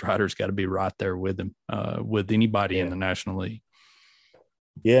Spencer Strider's got to be right there with him, with anybody in the National League.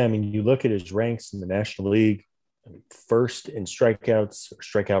 Yeah, I mean, you look at his ranks in the National League, first in strikeouts, or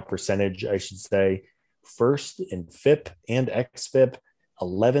strikeout percentage, I should say, first in FIP and XFIP,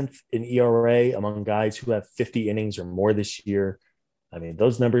 11th in ERA among guys who have 50 innings or more this year. I mean,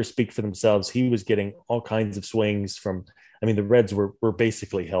 those numbers speak for themselves. He was getting all kinds of swings from, the Reds were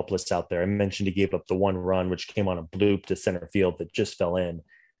basically helpless out there. I mentioned he gave up the 1 run, which came on a bloop to center field that just fell in.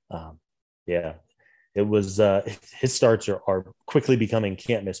 It was his starts are quickly becoming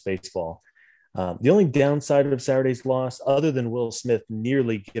can't miss baseball. The only downside of Saturday's loss, other than Will Smith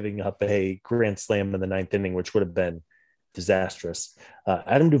nearly giving up a grand slam in the 9th inning, which would have been disastrous,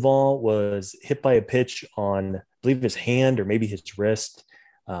 Adam Duvall was hit by a pitch on, I believe, his hand or maybe his wrist.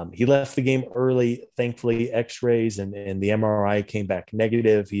 He left the game early. Thankfully, X-rays and the MRI came back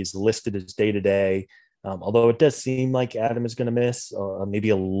negative. He's listed as day-to-day. Although it does seem like Adam is going to miss maybe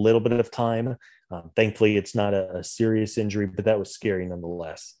a little bit of time. Thankfully, it's not a serious injury, but that was scary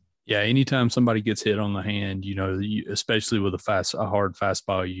nonetheless. Yeah, anytime somebody gets hit on the hand, especially with a hard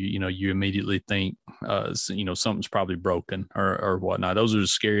fastball, you immediately think, something's probably broken or whatnot. Those are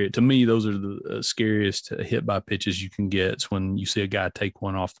scary. To me, those are the scariest hit by pitches you can get. It's when you see a guy take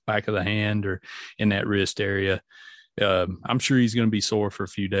one off the back of the hand or in that wrist area. I'm sure he's going to be sore for a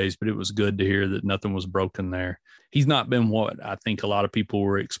few days, but it was good to hear that nothing was broken there. He's not been what I think a lot of people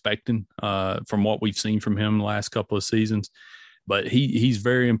were expecting from what we've seen from him the last couple of seasons. But he's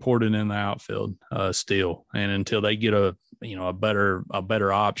very important in the outfield still, and until they get a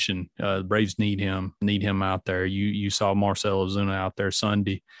better option, the Braves need him out there. You saw Marcell Ozuna out there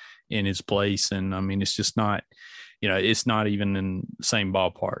Sunday in his place, and I mean it's just not, it's not even in the same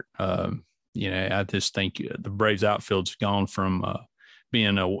ballpark. I just think the Braves outfield's gone from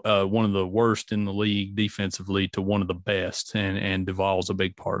being one of the worst in the league defensively to one of the best, and Duvall's a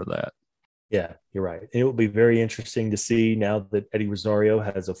big part of that. Yeah, you're right. It will be very interesting to see now that Eddie Rosario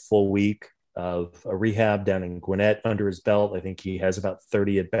has a full week of a rehab down in Gwinnett under his belt. I think he has about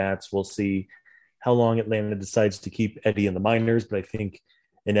 30 at-bats. We'll see how long Atlanta decides to keep Eddie in the minors, but I think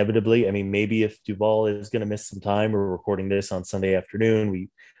inevitably, I mean, maybe if Duvall is going to miss some time, we're recording this on Sunday afternoon. We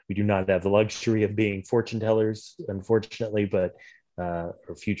do not have the luxury of being fortune tellers, unfortunately, but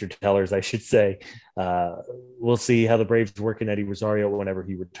or future tellers, I should say. We'll see how the Braves work in Eddie Rosario whenever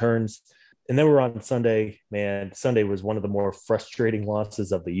he returns. And then we're on Sunday. Man, Sunday was one of the more frustrating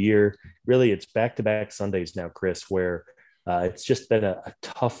losses of the year. Really, it's back-to-back Sundays now, Chris, where it's just been a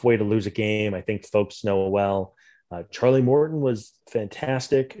tough way to lose a game. I think folks know well. Charlie Morton was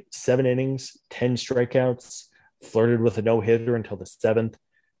fantastic. 7 innings, 10 strikeouts, flirted with a no-hitter until the 7th.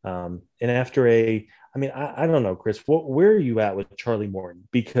 And after I don't know, Chris, where are you at with Charlie Morton?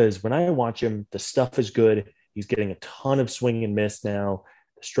 Because when I watch him, the stuff is good. He's getting a ton of swing and miss now.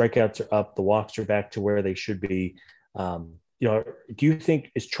 The strikeouts are up. The walks are back to where they should be. Do you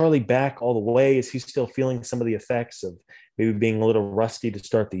think, is Charlie back all the way? Is he still feeling some of the effects of maybe being a little rusty to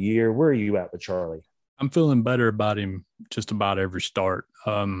start the year? Where are you at with Charlie? I'm feeling better about him just about every start.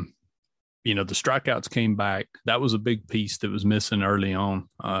 The strikeouts came back. That was a big piece that was missing early on.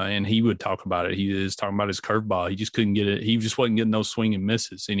 And he would talk about it. He is talking about his curveball. He just couldn't get it. He just wasn't getting those swing and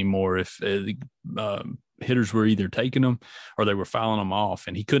misses anymore. If hitters were either taking them or they were fouling them off,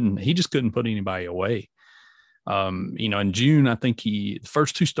 and he just couldn't put anybody away. In June, I think the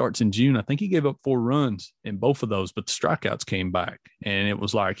first 2 starts in June, I think he gave up 4 runs in both of those, but the strikeouts came back, and it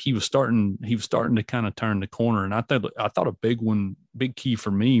was like he was starting to kind of turn the corner. And I thought a big key for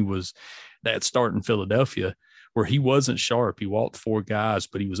me was that start in Philadelphia where he wasn't sharp. He walked 4 guys,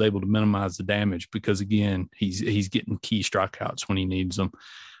 but he was able to minimize the damage because, again, he's getting key strikeouts when he needs them.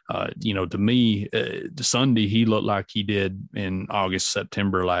 To me, Sunday, he looked like he did in August,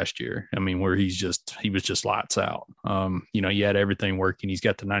 September last year. I mean, where he was just lights out. He had everything working. He's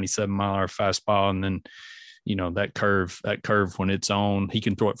got the 97-mile-an-hour fastball, and then, that curve when it's on, he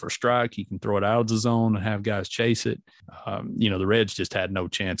can throw it for a strike. He can throw it out of the zone and have guys chase it. The Reds just had no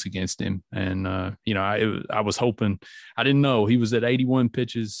chance against him. And, I was hoping, I didn't know he was at 81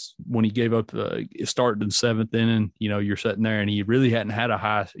 pitches when he gave up the start in the 7th inning. You're sitting there and he really hadn't had a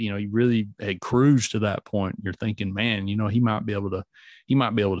high, he really had cruised to that point. You're thinking, man, he might be able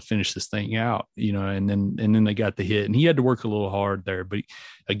to finish this thing out, and then they got the hit, and he had to work a little hard there, but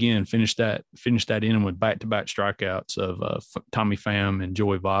again, finished that inning with back-to-back strikeouts of Tommy Pham and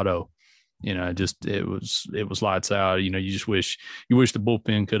Joey Votto. It was lights out. You just wish the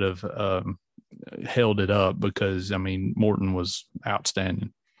bullpen could have held it up, because I mean, Morton was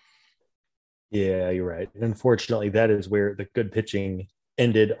outstanding. Yeah, you're right. And unfortunately, that is where the good pitching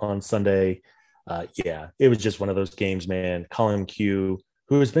ended on Sunday. It was just one of those games, man. Colin Q,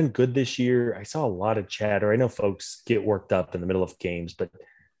 who has been good this year. I saw a lot of chatter. I know folks get worked up in the middle of games, but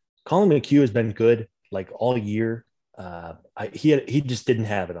Colin McHugh has been good like all year. He just didn't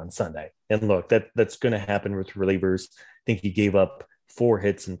have it on Sunday. And look, that's going to happen with relievers. I think he gave up 4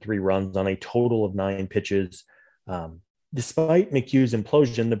 hits and 3 runs on a total of 9 pitches. Despite McHugh's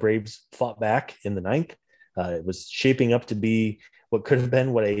implosion, the Braves fought back in the 9th. It was shaping up to be what could have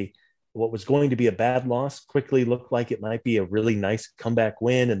been what was going to be a bad loss, quickly looked like it might be a really nice comeback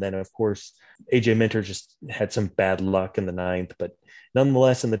win. And then, of course, AJ Minter just had some bad luck in the 9th. But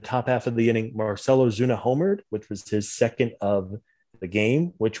nonetheless, in the top half of the inning, Marcell Ozuna homered, which was his 2nd of the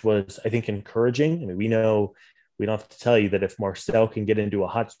game, which was, I think, encouraging. I mean, we don't have to tell you that if Marcell can get into a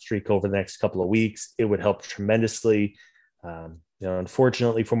hot streak over the next couple of weeks, it would help tremendously.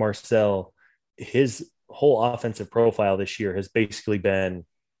 Unfortunately for Marcell, his whole offensive profile this year has basically been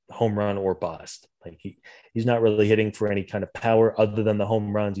home run or bust. Like he's not really hitting for any kind of power other than the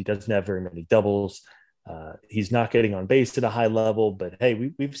home runs. He doesn't have very many doubles. He's not getting on base at a high level, but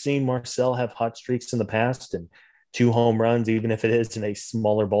hey, we've seen Marcell have hot streaks in the past, and 2 home runs, even if it is in a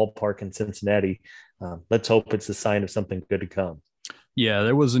smaller ballpark in Cincinnati. Let's hope it's a sign of something good to come. Yeah,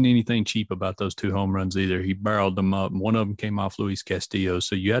 there wasn't anything cheap about those 2 home runs either. He barreled them up, and one of them came off Luis Castillo.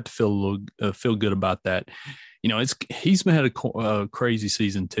 So you have to feel good about that. He's been had a crazy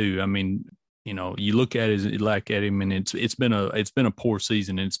season too. I mean, you look at him, and it's been a poor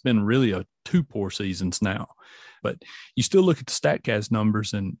season, and it's been really two poor seasons now. But you still look at the StatCast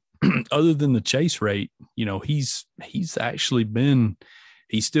numbers, and other than the chase rate, he's actually been.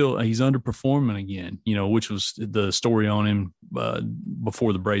 He's underperforming again, which was the story on him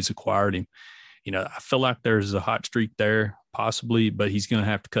before the Braves acquired him. I feel like there's a hot streak there possibly, but he's going to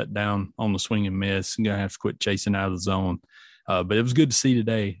have to cut down on the swing and miss. He's going to have to quit chasing out of the zone. But it was good to see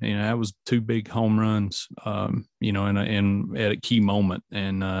today. That was 2 big home runs, and at a key moment.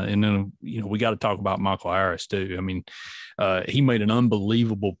 And then, we got to talk about Michael Harris too. I mean, he made an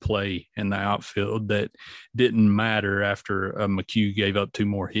unbelievable play in the outfield that didn't matter after McHugh gave up 2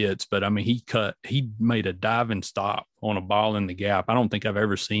 more hits. But I mean, he made a diving stop on a ball in the gap. I don't think I've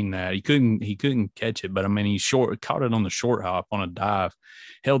ever seen that. He couldn't catch it, but I mean, he caught it on the short hop on a dive,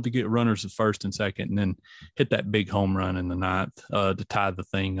 held to get runners at first and second, and then hit that big home run in the 9th to tie the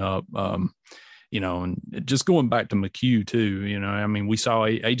thing up. And just going back to McHugh too, I mean, we saw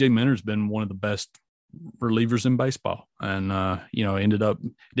AJ Minter's been one of the best relievers in baseball, and ended up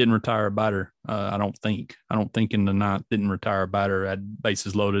didn't retire a batter. I don't think in the 9th didn't retire a batter, had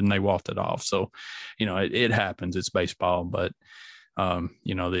bases loaded, and they walked it off. So it happens. It's baseball. But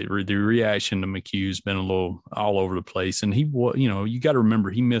the reaction to McHugh's been a little all over the place, and you got to remember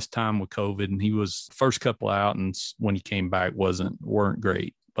he missed time with COVID, and he was first couple outings when he came back weren't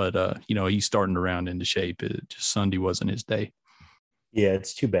great, but he's starting to round into shape. Just Sunday wasn't his day. Yeah,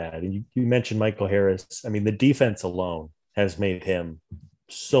 it's too bad. And you mentioned Michael Harris. I mean, the defense alone has made him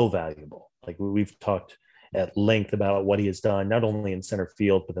so valuable. Like we've talked at length about what he has done, not only in center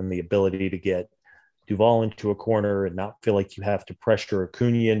field, but then the ability to get Duvall into a corner and not feel like you have to pressure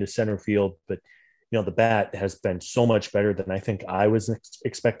Acuna into center field. But, the bat has been so much better than I think I was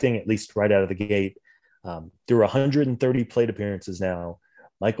expecting, at least right out of the gate. Through 130 plate appearances now,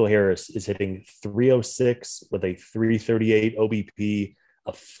 Michael Harris is hitting .306 with a .338 OBP,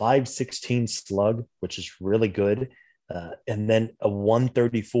 a .516 slug, which is really good, and then a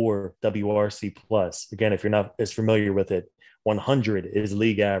 .134 WRC plus. Again, if you're not as familiar with it, 100 is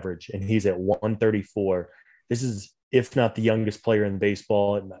league average, and he's at 134. This is, if not the youngest player in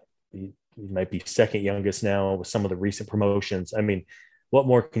baseball, he might be second youngest now with some of the recent promotions. I mean, what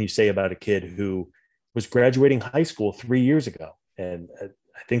more can you say about a kid who was graduating high school 3 years ago? And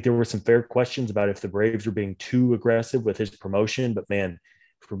I think there were some fair questions about if the Braves were being too aggressive with his promotion, but man,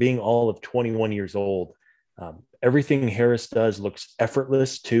 for being all of 21 years old, everything Harris does looks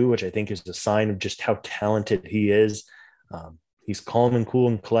effortless too, which I think is a sign of just how talented he is. He's calm and cool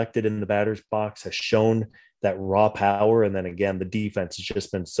and collected in the batter's box, has shown that raw power. And then again, the defense has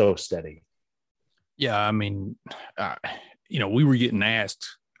just been so steady. Yeah. I mean, we were getting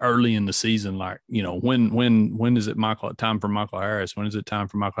asked early in the season, like, when is it time for Michael Harris? When is it time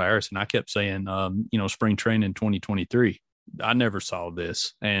for Michael Harris? And I kept saying, spring training 2023. I never saw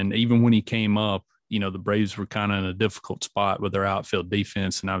this. And even when he came up, the Braves were kind of in a difficult spot with their outfield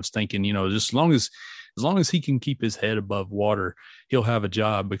defense. And I was thinking, just as long as he can keep his head above water, he'll have a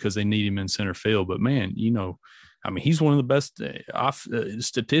job because they need him in center field. But man, I mean, he's one of the best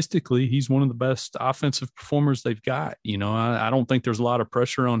statistically. He's one of the best offensive performers they've got. I don't think there's a lot of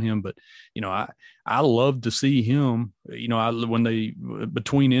pressure on him, but I love to see him. When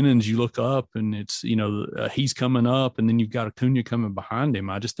between innings, you look up and it's he's coming up, and then you've got Acuna coming behind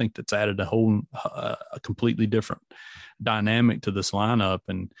him. I just think that's added a completely different dynamic to this lineup,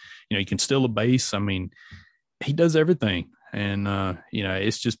 and he can steal a base. I mean, he does everything. And,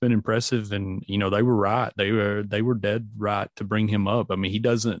 it's just been impressive. And, they were right. They were dead right to bring him up. I mean, he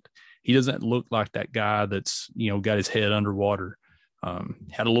doesn't look like that guy that's, got his head underwater.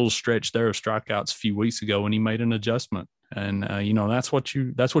 Had a little stretch there of strikeouts a few weeks ago, and he made an adjustment. And, that's what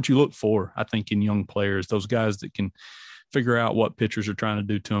you look for, I think, in young players, those guys that can figure out what pitchers are trying to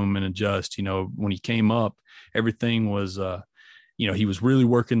do to him and adjust. When he came up, everything was, he was really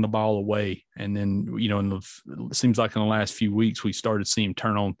working the ball away. And then, it seems like in the last few weeks, we started seeing him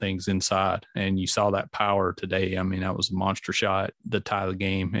turn on things inside, and you saw that power today. I mean, that was a monster shot to tie the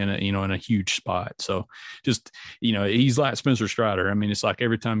game in a huge spot. So just, he's like Spencer Strider. I mean, it's like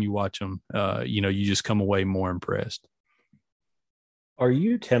every time you watch him, you just come away more impressed. Are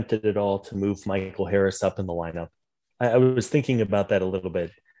you tempted at all to move Michael Harris up in the lineup? I was thinking about that a little bit.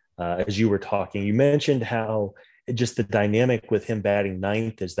 as you were talking. You mentioned how just the dynamic with him batting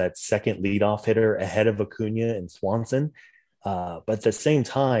ninth as that second leadoff hitter ahead of Acuna and Swanson. But at the same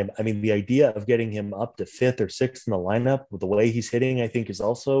time, I mean, the idea of getting him up to fifth or sixth in the lineup with the way he's hitting, I think, is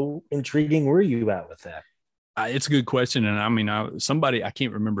also intriguing. Where are you at with that? It's a good question. And I mean, somebody, I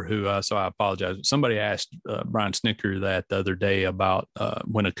can't remember who, so I apologize. Somebody asked Brian Snicker that the other day about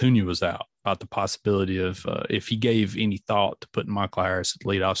when Acuna was out, about the possibility of if he gave any thought to putting Michael Harris at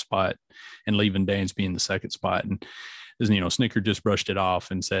the leadoff spot and leaving Dansby in the second spot. And, Snicker just brushed it off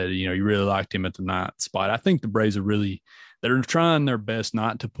and said, you really liked him at the ninth spot. I think the Braves they're trying their best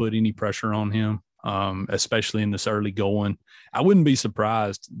not to put any pressure on him, especially in this early going. I wouldn't be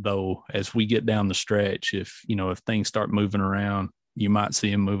surprised, though, as we get down the stretch, if things start moving around, you might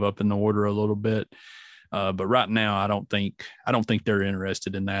see him move up in the order a little bit. But right now, I don't think they're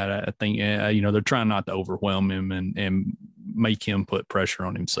interested in that. I think, they're trying not to overwhelm him and make him put pressure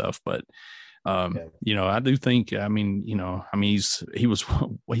on himself. But I do think, he's been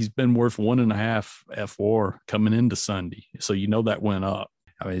worth 1.5 FWAR coming into Sunday. So, that went up.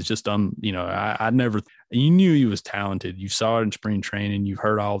 I mean, it's just, you knew he was talented. You saw it in spring training. You've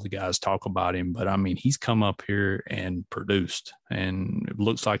heard all the guys talk about him, but I mean, he's come up here and produced, and it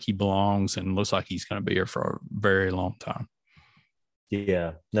looks like he belongs and looks like he's going to be here for a very long time.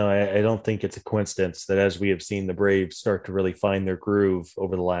 Yeah, no, I don't think it's a coincidence that as we have seen the Braves start to really find their groove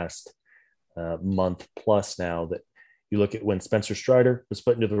over the last month plus now, that you look at when Spencer Strider was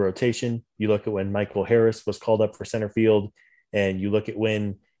put into the rotation, you look at when Michael Harris was called up for center field, and you look at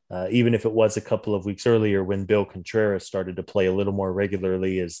when, even if it was a couple of weeks earlier, when Bill Contreras started to play a little more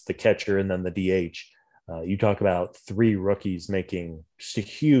regularly as the catcher and then the DH. You talk about 3 rookies making just a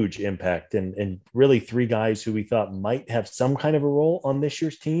huge impact, and really 3 guys who we thought might have some kind of a role on this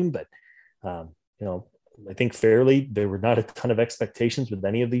year's team. But, I think fairly, there were not a ton of expectations with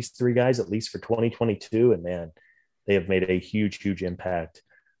any of these 3 guys, at least for 2022. And man, they have made a huge, huge impact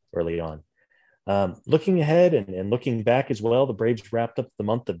early on. Looking ahead and looking back as well, the Braves wrapped up the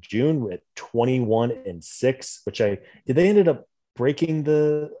month of June with 21-6, which they ended up breaking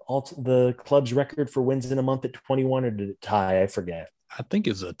the club's record for wins in a month at 21, or did it tie? I forget. I think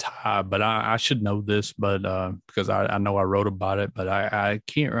it's a tie, but I should know this, but because I know I wrote about it, but I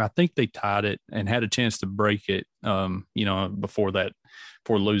can't. I think they tied it and had a chance to break it. Before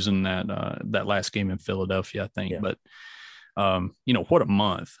losing that last game in Philadelphia, I think. Yeah. But what a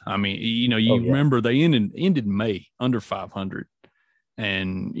month! I mean, remember they ended May under 500.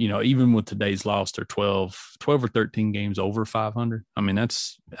 And, even with today's loss, they're 12 or 13 games over 500. I mean,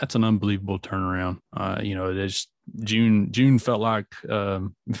 that's an unbelievable turnaround. June felt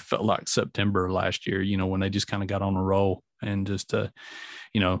like September last year, when they just kind of got on a roll and just, put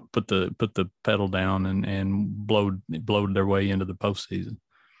the pedal down and blowed their way into the postseason.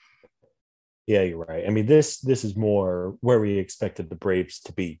 Yeah, you're right. I mean, this is more where we expected the Braves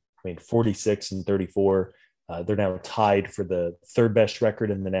to be. I mean, 46-34. They're now tied for the 3rd best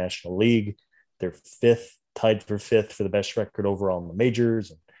record in the National League. They're tied for fifth for the best record overall in the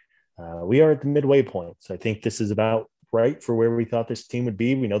majors. And we are at the midway point. So I think this is about right for where we thought this team would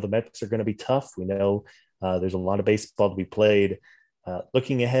be. We know the Mets are going to be tough. We know there's a lot of baseball to be played.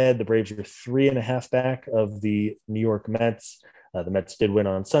 Looking ahead, the Braves are 3.5 back of the New York Mets. The Mets did win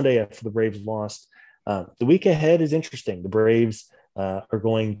on Sunday after the Braves lost. The week ahead is interesting. The Braves are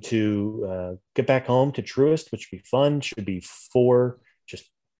going to get back home to Truist, which would be fun. Should be 4 just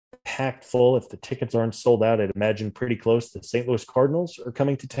packed full. If the tickets aren't sold out, I'd imagine pretty close. The St. Louis Cardinals are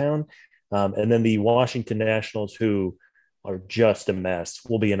coming to town. And then the Washington Nationals, who are just a mess,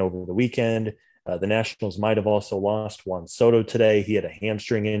 will be in over the weekend. The Nationals might have also lost Juan Soto today. He had a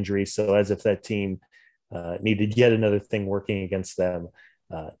hamstring injury, so as if that team needed yet another thing working against them.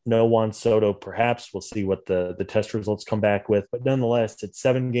 No Juan Soto, perhaps. We'll see what the test results come back with. But nonetheless, it's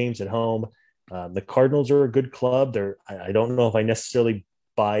 7 games at home. The Cardinals are a good club. I don't know if I necessarily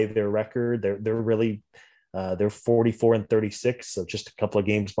buy their record. They're really they're 44-36, so just a couple of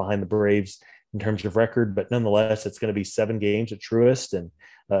games behind the Braves in terms of record. But nonetheless, it's going to be 7 games at Truist and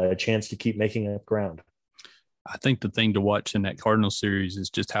a chance to keep making up ground. I think the thing to watch in that Cardinals series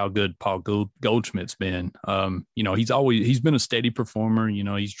is just how good Paul Goldschmidt's been. He's been a steady performer.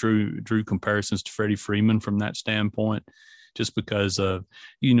 He's drew comparisons to Freddie Freeman from that standpoint, just because of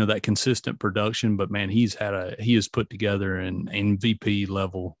that consistent production. But man, he has put together an MVP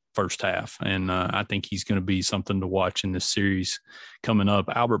level first half, and I think he's going to be something to watch in this series coming up.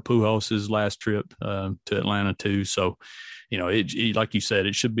 Albert Pujols' last trip to Atlanta too, so it like you said,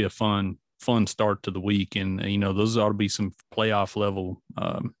 it should be a fun start to the week, and those ought to be some playoff level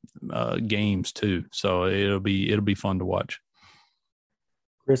games too, so it'll be fun to watch.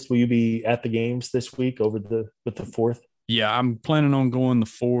 Chris, will you be at the games this week with the fourth? Yeah, I'm planning on going the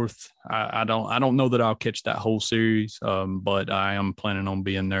fourth. I don't know that I'll catch that whole series, but I am planning on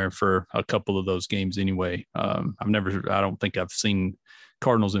being there for a couple of those games anyway. I don't think I've seen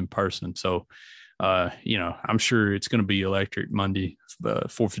Cardinals in person, so I'm sure it's going to be electric Monday, the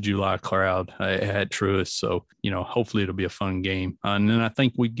 4th of July crowd at Truist. So hopefully it'll be a fun game. And then I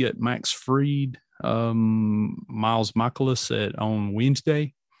think we get Max Fried, Miles Michaelis on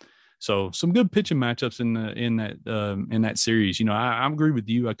Wednesday. So some good pitching matchups in that series. I agree with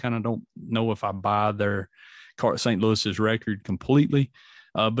you. I kind of don't know if I buy their St. Louis's record completely,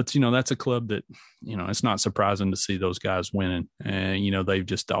 but that's a club that it's not surprising to see those guys winning. And they've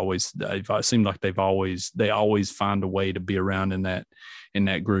just always it seemed like they always find a way to be around in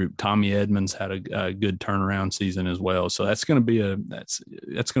that group. Tommy Edmonds had a good turnaround season as well. So that's going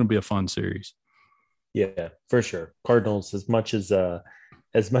to be a fun series. Yeah, for sure. Cardinals, as much of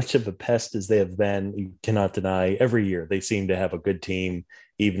a pest as they have been, you cannot deny every year they seem to have a good team,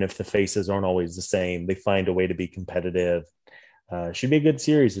 even if the faces aren't always the same. They find a way to be competitive. Should be a good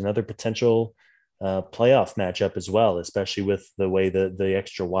series. Another potential playoff matchup as well, especially with the way the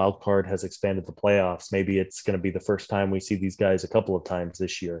extra wild card has expanded the playoffs. Maybe it's going to be the first time we see these guys a couple of times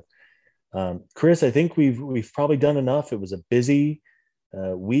this year. Chris, I think we've probably done enough. It was a busy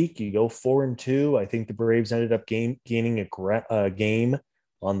week. You go 4-2. I think the Braves ended up gaining a game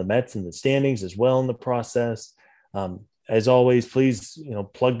on the Mets in the standings as well in the process. As always, please,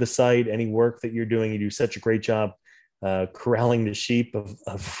 plug the site, any work that you're doing. You do such a great job corralling the sheep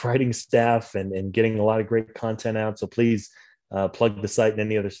of writing staff and getting a lot of great content out. So please plug the site and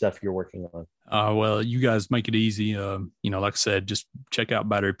any other stuff you're working on. Well, you guys make it easy. Like I said, just check out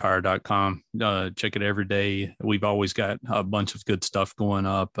batterypower.com. Check it every day. We've always got a bunch of good stuff going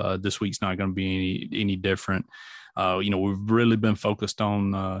up. This week's not going to be any different. We've really been focused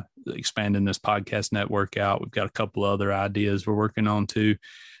on expanding this podcast network out. We've got a couple other ideas we're working on too.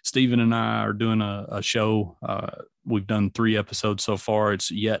 Stephen and I are doing a show. We've done 3 episodes so far.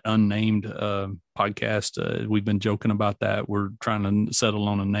 It's yet unnamed podcast. We've been joking about that. We're trying to settle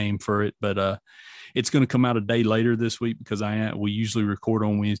on a name for it, but it's going to come out a day later this week because we usually record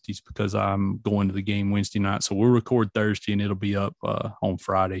on Wednesdays because I'm going to the game Wednesday night. So we'll record Thursday and it'll be up on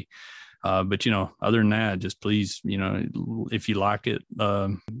Friday. But other than that, just please, if you like it,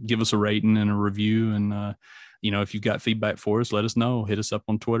 give us a rating and a review. And, if you've got feedback for us, let us know. Hit us up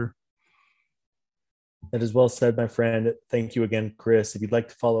on Twitter. That is well said, my friend. Thank you again, Chris. If you'd like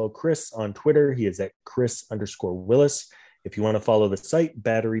to follow Chris on Twitter, he is at Chris_Willis. If you want to follow the site,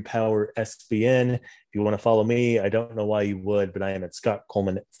 Battery Power SBN. If you want to follow me, I don't know why you would, but I am at Scott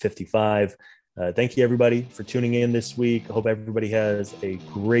Coleman 55. Thank you, everybody, for tuning in this week. I hope everybody has a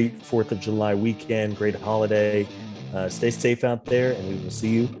great 4th of July weekend, great holiday. Stay safe out there, and we will see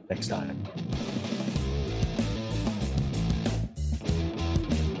you next time.